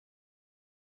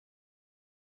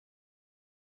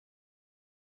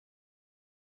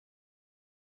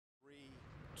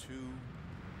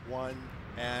two, one,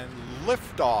 and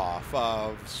liftoff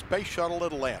of Space Shuttle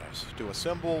Atlantis to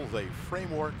assemble the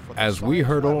framework for the As we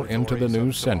hurtle into the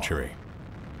new century,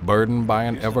 burdened by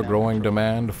an ever-growing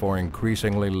demand for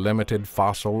increasingly limited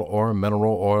fossil or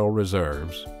mineral oil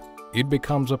reserves, it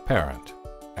becomes apparent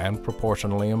and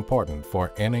proportionally important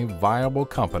for any viable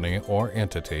company or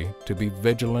entity to be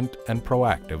vigilant and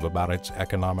proactive about its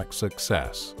economic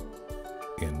success,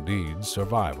 indeed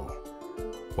survival,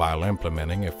 while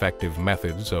implementing effective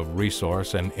methods of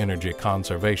resource and energy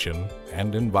conservation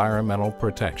and environmental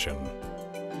protection.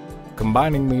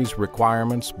 Combining these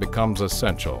requirements becomes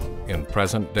essential in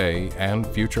present-day and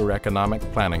future economic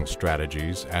planning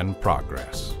strategies and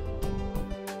progress.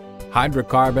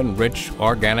 Hydrocarbon-rich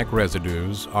organic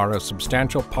residues are a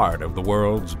substantial part of the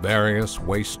world's various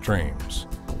waste streams,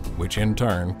 which in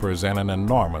turn present an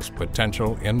enormous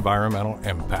potential environmental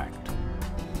impact.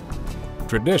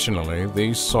 Traditionally,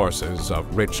 these sources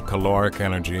of rich caloric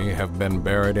energy have been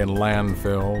buried in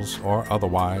landfills or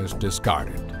otherwise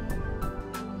discarded.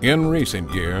 In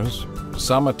recent years,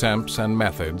 some attempts and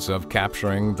methods of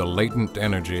capturing the latent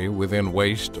energy within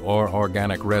waste or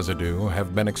organic residue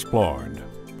have been explored,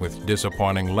 with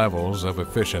disappointing levels of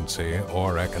efficiency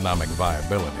or economic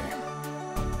viability.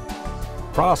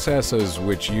 Processes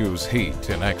which use heat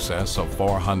in excess of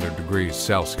 400 degrees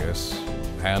Celsius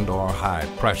and/or high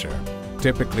pressure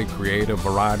typically create a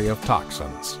variety of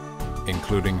toxins,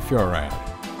 including furan,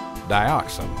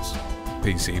 dioxins,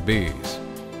 PCBs,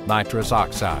 nitrous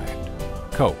oxide,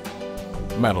 coke,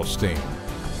 metal steam,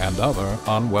 and other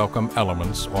unwelcome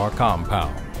elements or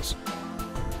compounds.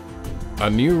 A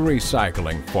new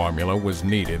recycling formula was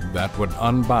needed that would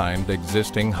unbind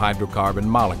existing hydrocarbon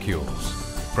molecules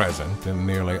present in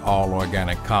nearly all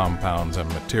organic compounds and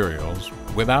materials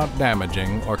without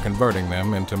damaging or converting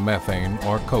them into methane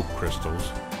or coke crystals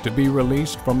to be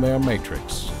released from their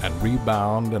matrix and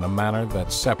rebound in a manner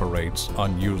that separates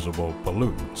unusable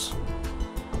pollutants.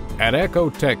 At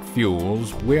Ecotech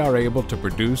Fuels, we are able to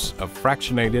produce a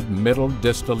fractionated middle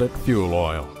distillate fuel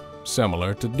oil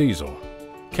similar to diesel,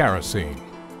 kerosene,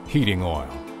 heating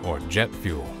oil, or jet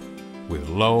fuel, with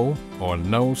low or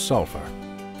no sulfur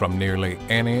from nearly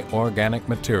any organic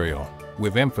material,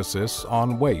 with emphasis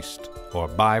on waste or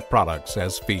byproducts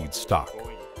as feedstock.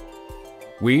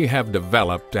 We have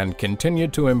developed and continue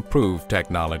to improve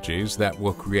technologies that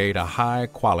will create a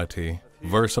high-quality,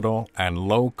 versatile, and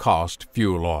low-cost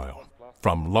fuel oil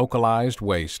from localized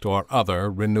waste or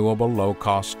other renewable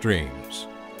low-cost streams,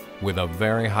 with a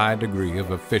very high degree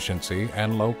of efficiency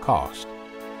and low cost,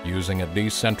 using a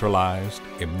decentralized,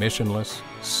 emissionless,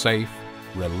 safe,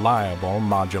 reliable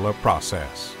modular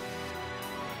process.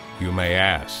 You may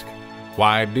ask,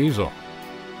 why diesel?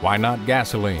 Why not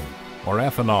gasoline or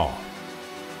ethanol?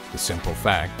 The simple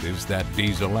fact is that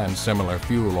diesel and similar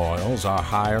fuel oils are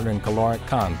higher in caloric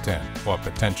content or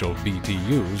potential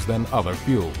BTUs than other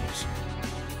fuels.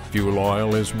 Fuel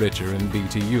oil is richer in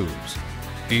BTUs,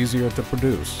 easier to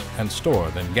produce and store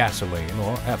than gasoline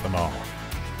or ethanol,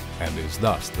 and is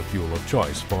thus the fuel of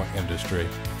choice for industry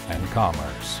and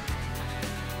commerce.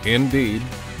 Indeed,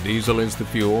 diesel is the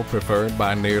fuel preferred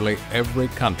by nearly every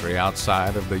country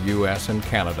outside of the US and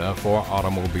Canada for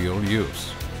automobile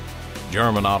use.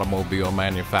 German automobile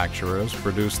manufacturers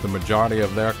produce the majority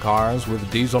of their cars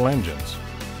with diesel engines,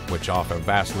 which offer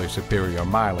vastly superior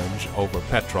mileage over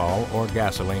petrol or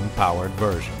gasoline-powered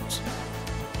versions.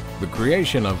 The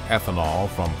creation of ethanol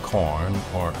from corn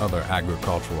or other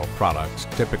agricultural products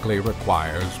typically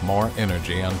requires more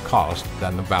energy and cost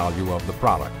than the value of the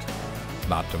product,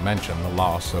 not to mention the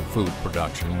loss of food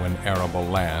production when arable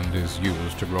land is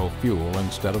used to grow fuel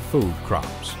instead of food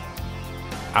crops.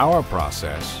 Our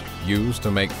process, used to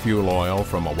make fuel oil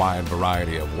from a wide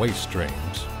variety of waste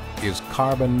streams, is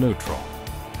carbon neutral,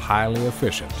 highly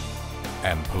efficient,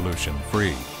 and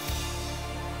pollution-free.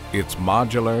 Its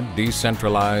modular,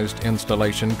 decentralized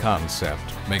installation concept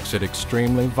makes it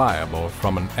extremely viable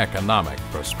from an economic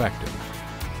perspective.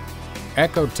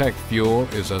 Ecotech Fuel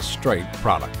is a straight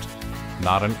product,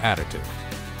 not an additive,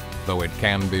 though it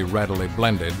can be readily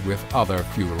blended with other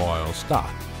fuel oil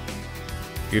stock.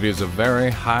 It is a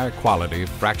very high-quality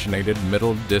fractionated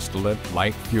middle distillate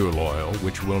light fuel oil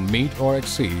which will meet or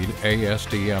exceed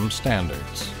ASTM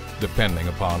standards, depending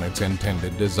upon its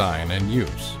intended design and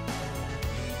use.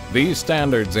 These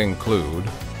standards include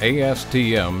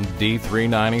ASTM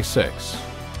D396,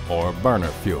 or burner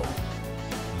fuel,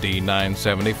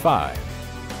 D975,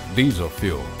 diesel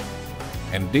fuel,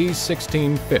 and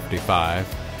D1655,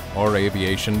 or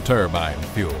aviation turbine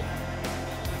fuel.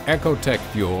 Ecotech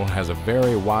Fuel has a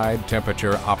very wide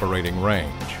temperature operating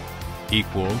range,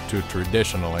 equal to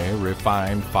traditionally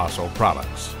refined fossil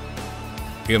products.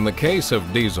 In the case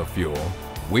of diesel fuel,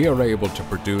 we are able to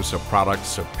produce a product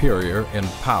superior in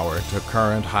power to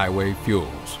current highway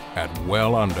fuels at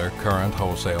well under current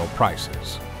wholesale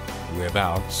prices,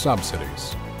 without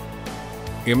subsidies.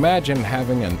 Imagine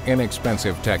having an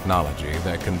inexpensive technology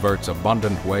that converts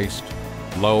abundant waste,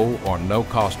 low or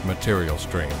no-cost material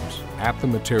streams at the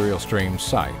material stream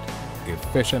site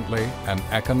efficiently and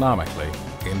economically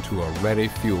into a ready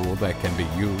fuel that can be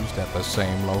used at the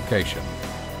same location.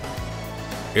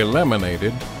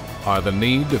 Eliminated are the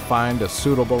need to find a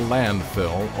suitable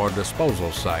landfill or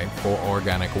disposal site for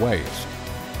organic waste,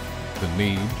 the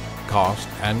need, cost,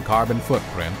 and carbon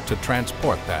footprint to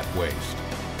transport that waste,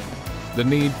 the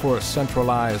need for a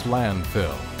centralized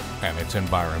landfill and its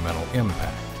environmental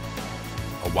impact,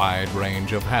 a wide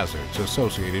range of hazards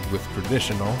associated with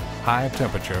traditional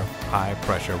high-temperature,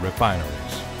 high-pressure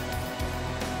refineries.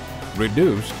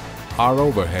 Reduced are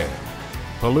overhead,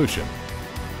 pollution,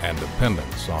 and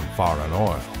dependence on foreign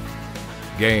oil.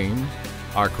 Gained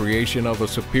are creation of a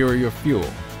superior fuel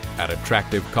at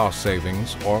attractive cost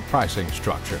savings or pricing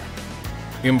structure.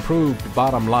 Improved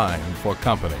bottom line for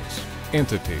companies,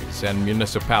 entities, and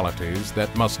municipalities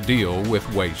that must deal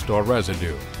with waste or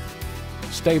residue.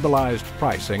 Stabilized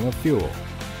pricing of fuel.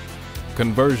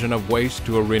 Conversion of waste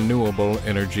to a renewable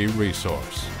energy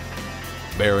resource.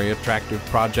 Very attractive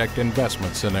project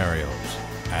investment scenarios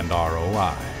and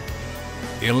ROI.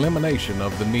 Elimination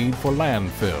of the need for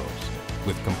landfills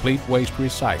with complete waste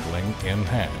recycling in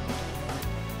hand.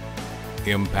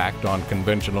 Impact on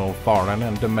conventional foreign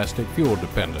and domestic fuel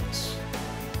dependence.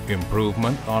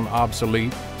 Improvement on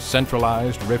obsolete,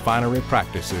 centralized refinery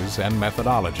practices and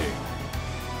methodology.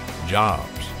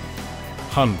 Jobs.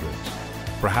 Hundreds,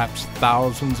 perhaps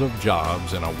thousands of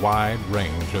jobs in a wide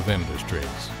range of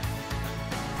industries.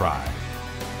 Pride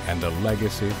and a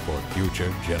legacy for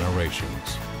future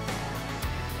generations.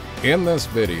 In this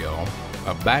video,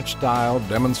 a batch-style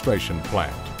demonstration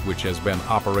plant, which has been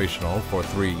operational for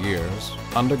 3 years,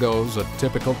 undergoes a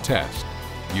typical test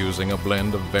using a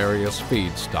blend of various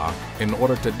feedstock in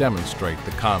order to demonstrate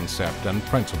the concept and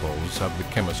principles of the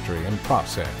chemistry and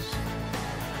process.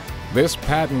 This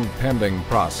patent-pending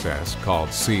process, called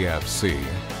CFC,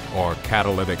 or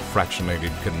catalytic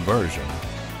fractionated conversion,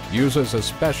 uses a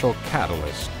special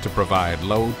catalyst to provide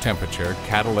low-temperature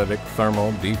catalytic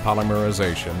thermal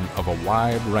depolymerization of a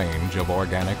wide range of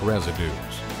organic residues,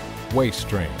 waste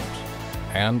streams,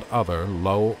 and other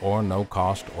low or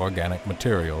no-cost organic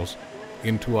materials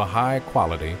into a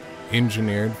high-quality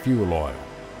engineered fuel oil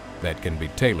that can be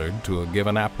tailored to a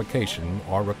given application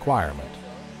or requirement,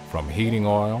 from heating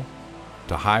oil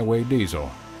to highway diesel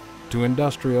to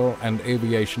industrial and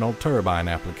aviational turbine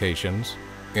applications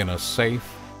in a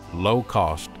safe,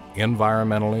 low-cost,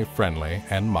 environmentally friendly,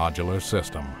 and modular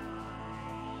system.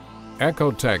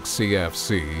 Ecotec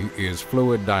CFC is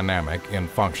fluid dynamic in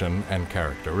function and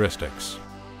characteristics.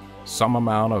 Some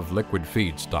amount of liquid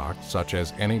feedstock, such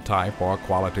as any type or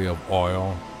quality of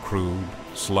oil, crude,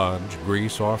 sludge,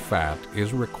 grease, or fat,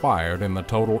 is required in the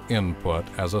total input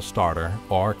as a starter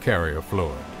or carrier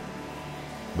fluid.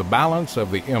 The balance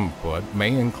of the input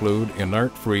may include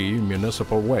inert-free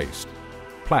municipal waste,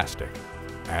 plastic,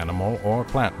 animal or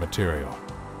plant material,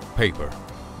 paper,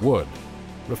 wood,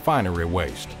 refinery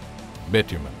waste,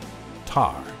 bitumen,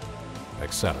 tar,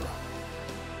 etc.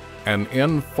 An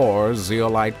N4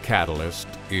 zeolite catalyst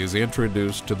is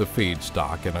introduced to the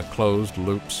feedstock in a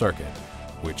closed-loop circuit,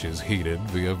 which is heated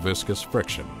via viscous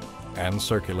friction and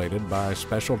circulated by a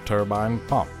special turbine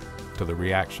pump to the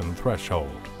reaction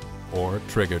threshold, or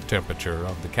trigger temperature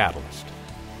of the catalyst.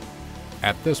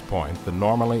 At this point, the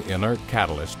normally inert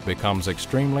catalyst becomes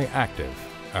extremely active,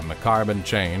 and the carbon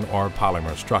chain or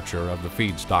polymer structure of the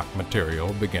feedstock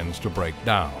material begins to break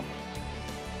down.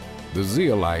 The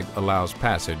zeolite allows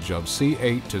passage of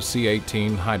C8 to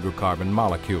C18 hydrocarbon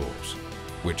molecules,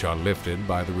 which are lifted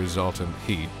by the resultant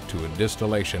heat to a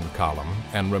distillation column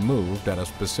and removed at a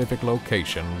specific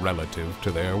location relative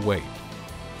to their weight.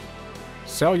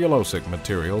 Cellulosic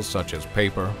materials such as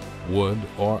paper, wood,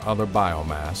 or other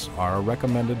biomass are a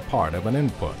recommended part of an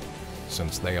input,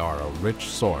 since they are a rich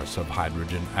source of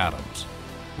hydrogen atoms,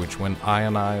 which when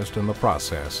ionized in the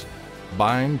process,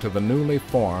 bind to the newly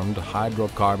formed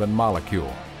hydrocarbon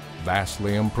molecule,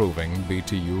 vastly improving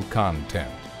BTU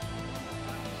content.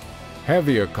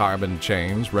 Heavier carbon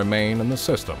chains remain in the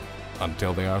system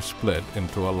until they are split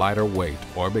into a lighter weight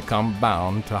or become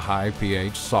bound to high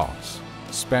pH salts,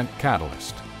 spent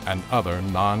catalyst, and other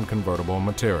non-convertible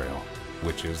material,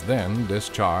 which is then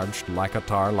discharged like a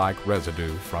tar-like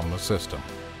residue from the system.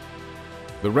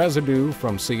 The residue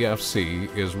from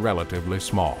CFC is relatively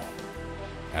small,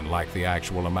 and like the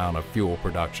actual amount of fuel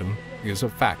production, is a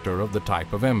factor of the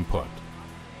type of input.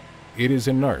 It is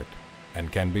inert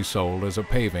and can be sold as a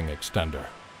paving extender,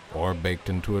 or baked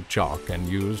into a chalk and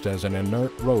used as an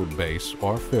inert road base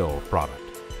or fill product.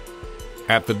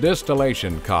 At the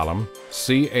distillation column,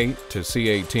 C8 to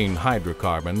C18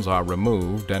 hydrocarbons are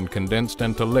removed and condensed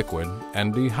into liquid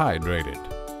and dehydrated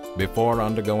before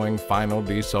undergoing final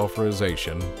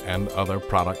desulfurization and other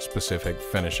product-specific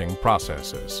finishing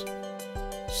processes.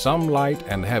 Some light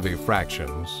and heavy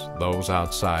fractions, those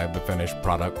outside the finished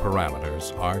product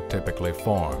parameters, are typically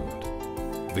formed.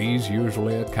 These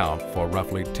usually account for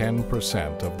roughly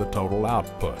 10% of the total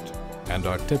output and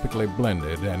are typically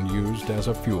blended and used as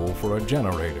a fuel for a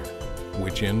generator,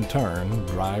 which in turn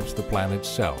drives the plant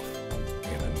itself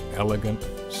in an elegant,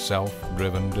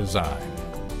 self-driven design.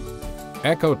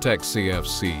 Ecotec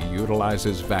CFC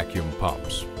utilizes vacuum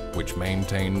pumps, which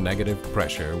maintain negative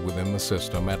pressure within the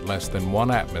system at less than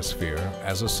 1 atmosphere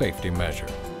as a safety measure.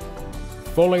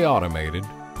 Fully automated,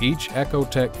 each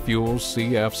Ecotec Fuels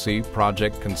CFC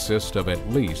project consists of at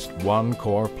least one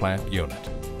core plant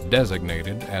unit,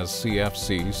 designated as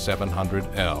CFC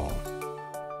 700L.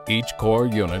 Each core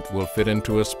unit will fit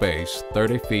into a space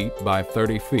 30 feet by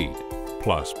 30 feet,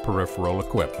 plus peripheral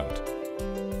equipment.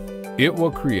 It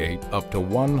will create up to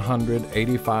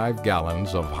 185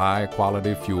 gallons of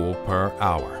high-quality fuel per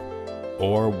hour,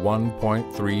 or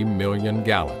 1.3 million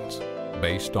gallons,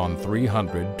 based on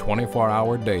 300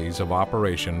 24-hour days of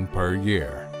operation per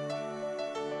year.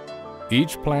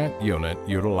 Each plant unit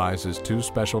utilizes 2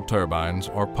 special turbines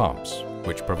or pumps,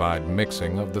 which provide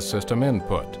mixing of the system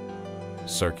input,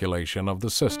 circulation of the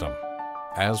system,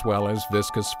 as well as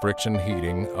viscous friction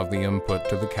heating of the input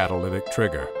to the catalytic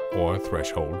trigger or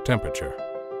threshold temperature.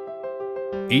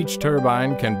 Each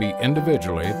turbine can be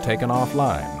individually taken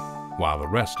offline, while the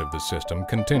rest of the system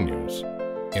continues,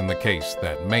 in the case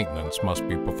that maintenance must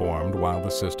be performed while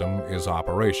the system is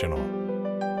operational.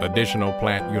 Additional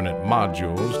plant unit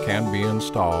modules can be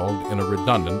installed in a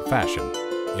redundant fashion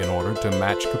in order to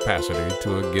match capacity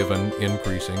to a given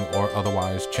increasing or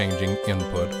otherwise changing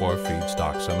input or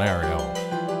feedstock scenario.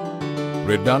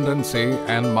 Redundancy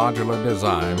and modular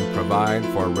design provide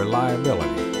for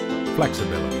reliability,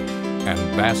 flexibility, and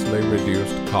vastly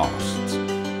reduced costs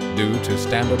due to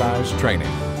standardized training,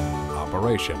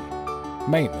 operation,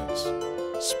 maintenance,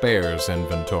 spares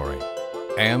inventory,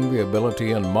 and the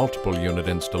ability in multiple unit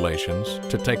installations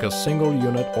to take a single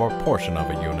unit or portion of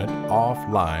a unit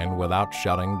offline without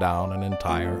shutting down an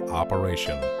entire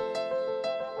operation.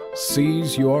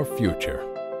 Seize your future.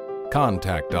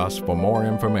 Contact us for more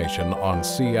information on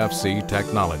CFC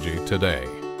technology today.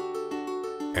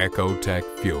 Ecotec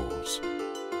Fuels.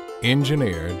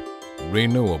 Engineered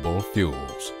renewable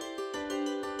fuels.